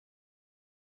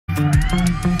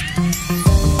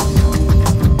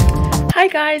Hi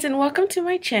guys, and welcome to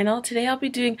my channel. Today I'll be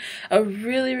doing a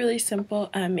really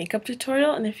simple makeup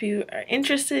tutorial, and if you are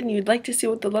interested and you'd like to see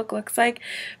what the look looks like,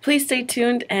 please stay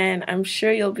tuned and I'm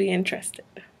sure you'll be interested.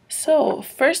 So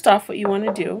first off, what you want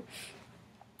to do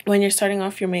when you're starting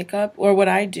off your makeup, or what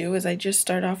I do, is I just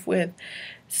start off with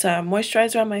some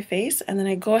moisturizer on my face, and then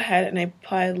I go ahead and I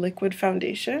apply liquid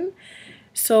foundation.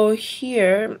 So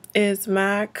here is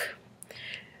MAC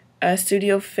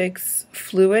Studio Fix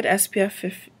Fluid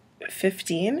SPF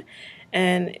 15,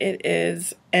 and it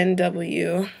is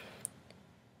NW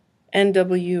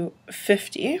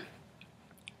 50.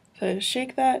 So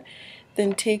shake that,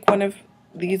 then take one of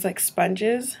these like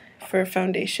sponges for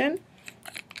foundation,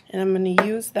 and I'm going to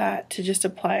use that to just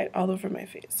apply it all over my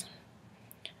face.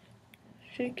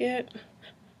 Shake it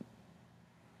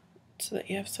so that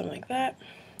you have some like that,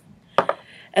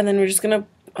 and then we're just going to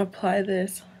apply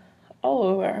this all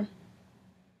over.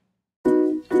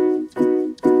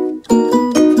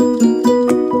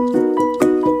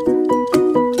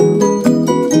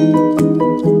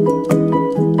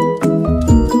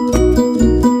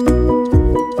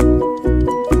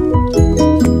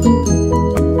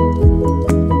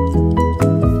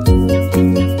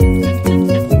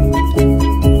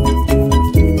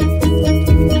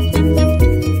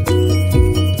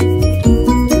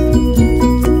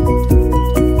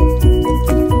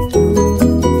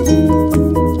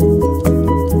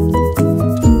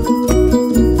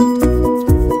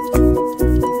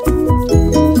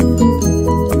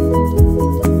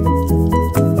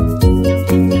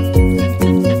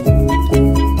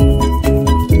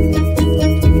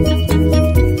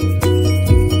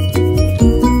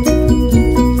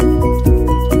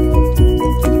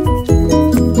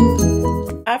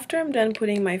 After I'm done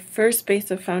putting my first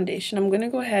base of foundation, I'm going to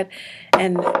go ahead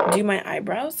and do my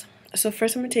eyebrows. So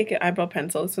first I'm going to take an eyebrow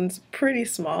pencil. This one's pretty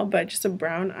small, but just a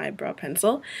brown eyebrow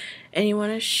pencil. And you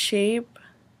want to shape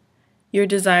your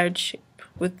desired shape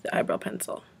with the eyebrow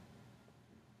pencil.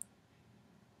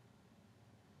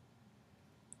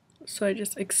 So I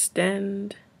just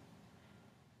extend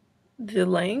the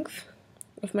length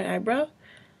of my eyebrow,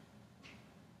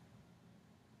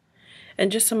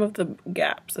 and just some of the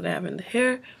gaps that I have in the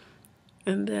hair,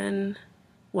 and then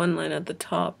one line at the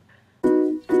top. What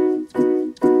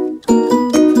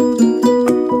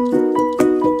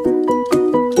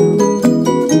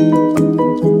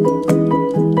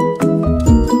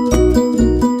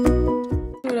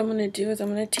I'm going to do is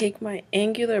I'm going to take my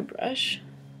angular brush.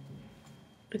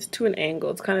 It's to an angle,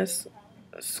 it's kind of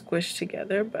squished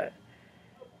together, but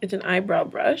it's an eyebrow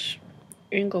brush,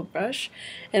 angle brush,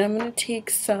 and I'm going to take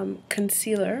some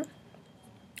concealer,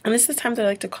 and this is times I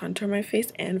like to contour my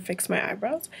face and fix my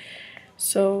eyebrows.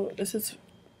 So this is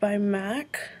by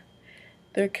MAC,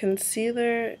 their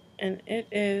concealer, and it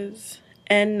is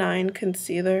N9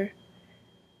 concealer.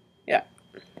 Yeah,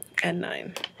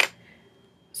 N9.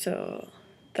 So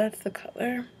that's the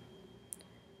color.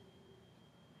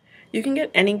 You can get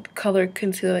any color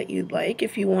concealer that you'd like.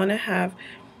 If you want to have,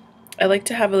 I like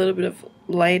to have a little bit of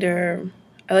lighter,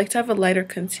 I like to have a lighter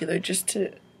concealer just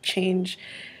to change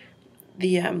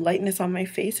the lightness on my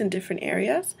face in different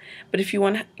areas. But if you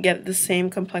want to get the same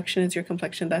complexion as your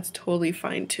complexion, that's totally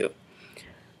fine too.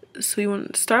 So you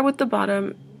want to start with the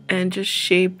bottom and just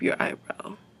shape your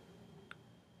eyebrow.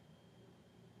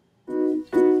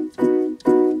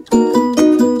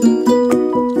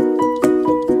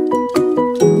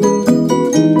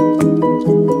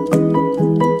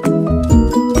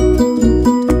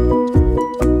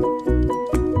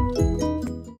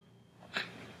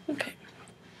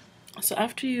 So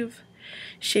after you've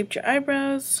shaped your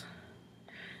eyebrows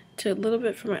to a little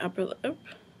bit for my upper lip,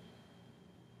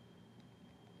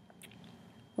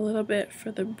 a little bit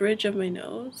for the bridge of my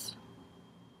nose,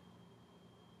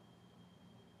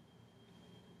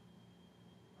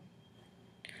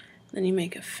 then you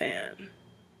make a fan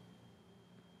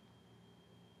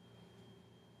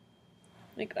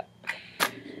like that.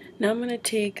 Now I'm going to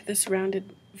take this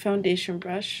rounded foundation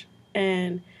brush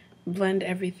and blend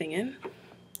everything in.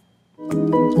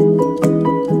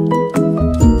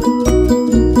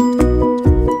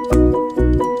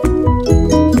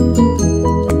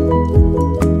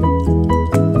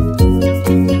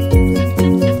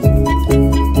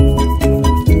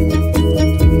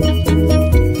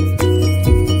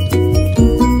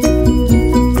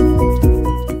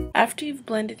 After you've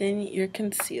blended in your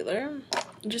concealer,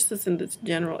 just this in this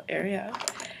general area,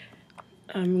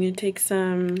 I'm going to take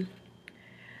some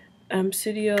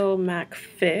Studio MAC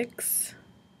Fix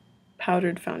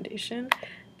powdered foundation.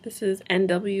 This is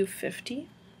NW50.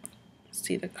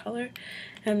 See the color?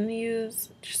 I'm going to use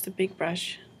just a big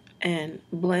brush and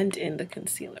blend in the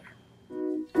concealer.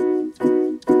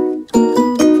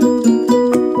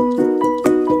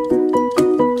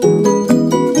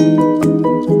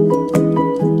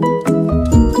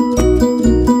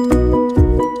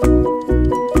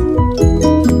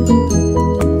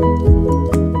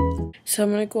 So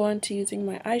I'm going to go on to using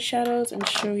my eyeshadows and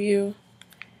show you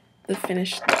the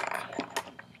finished look.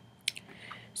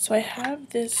 So I have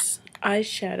this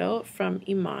eyeshadow from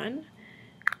Iman,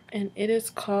 and it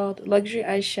is called Luxury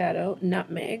Eyeshadow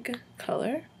Nutmeg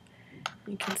color.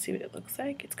 You can see what it looks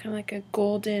like. It's kind of like a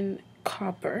golden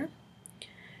copper.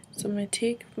 So I'm going to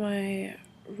take my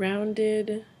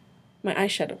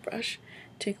eyeshadow brush,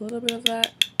 take a little bit of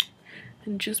that,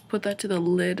 and just put that to the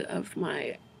lid of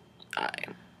my eye,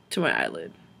 to my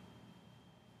eyelid.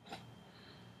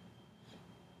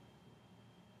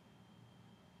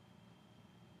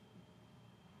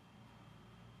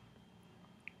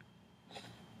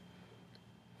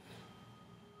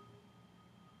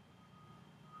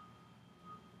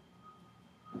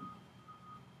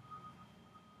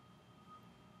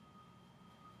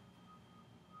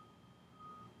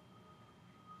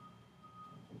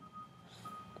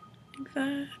 Like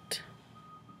that.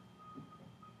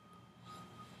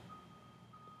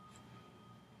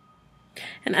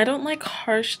 And I don't like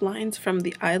harsh lines from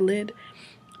the eyelid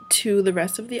to the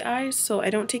rest of the eyes, so I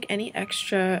don't take any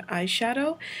extra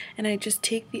eyeshadow, and I just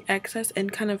take the excess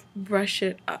and kind of brush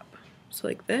it up. So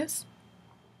like this.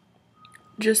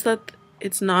 Just that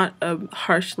it's not a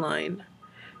harsh line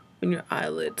when your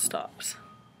eyelid stops.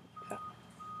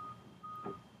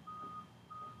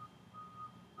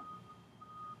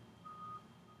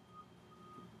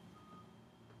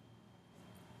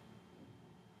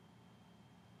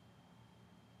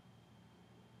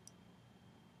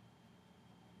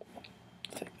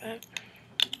 Like that.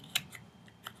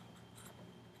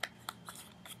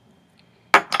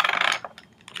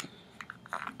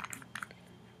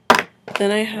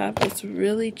 Then I have this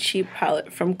really cheap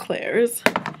palette from Claire's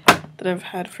that I've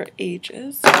had for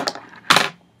ages.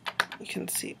 You can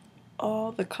see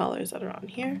all the colors that are on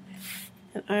here.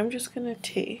 And I'm just going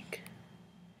to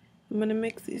I'm going to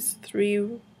mix these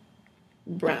 3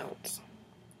 browns.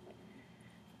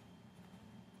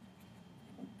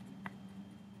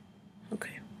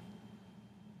 Okay.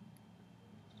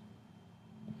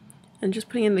 And just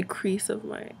putting in the crease of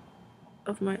my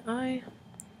eye,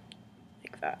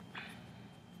 like that.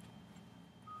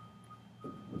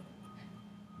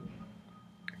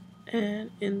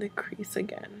 And in the crease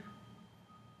again.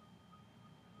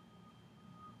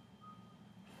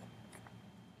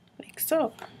 Like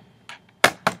so.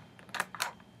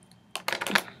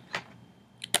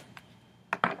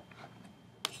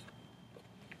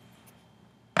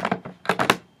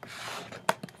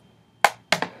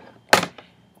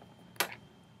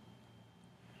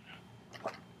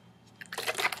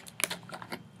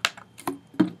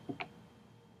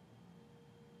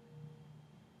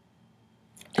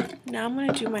 Now I'm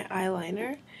going to do my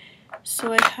eyeliner.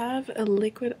 So I have a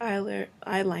liquid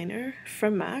eyeliner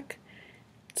from MAC.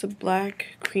 It's a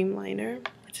black cream liner.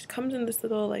 It just comes in this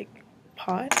little like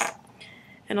pot.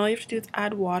 And all you have to do is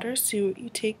add water. So you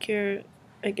take I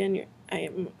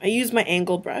use my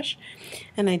angle brush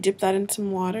and I dip that in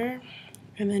some water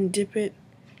and then dip it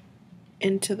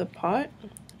into the pot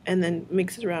and then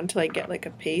mix it around till I get like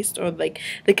a paste or like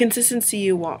the consistency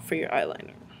you want for your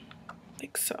eyeliner.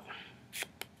 Like so.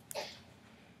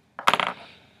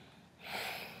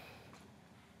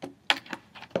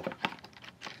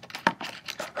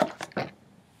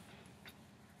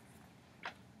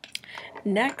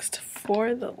 Next,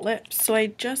 for the lips. So I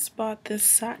just bought this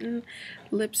satin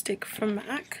lipstick from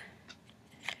MAC,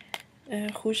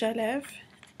 Rouge à Lèvres,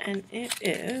 and it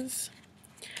is,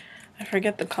 I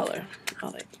forget the color,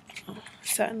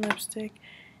 satin lipstick.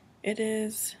 It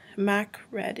is MAC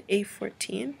Red A14.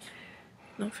 I don't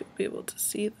know if you'll be able to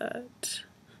see that.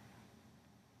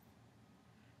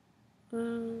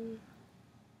 No.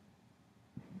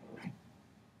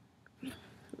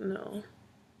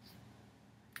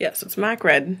 Yeah, so it's MAC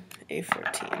Red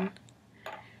A14.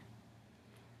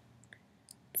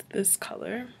 It's this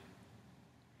color.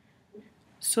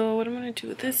 So what I'm going to do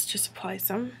with this, just apply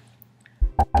some.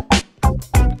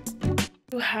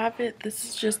 To have it, this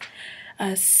is just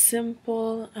a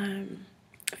simple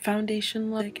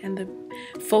foundation look, and the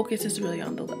focus is really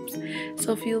on the lips.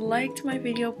 So if you liked my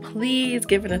video, please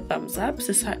give it a thumbs up,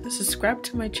 subscribe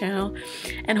to my channel,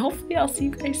 and hopefully I'll see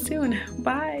you guys soon.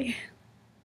 Bye!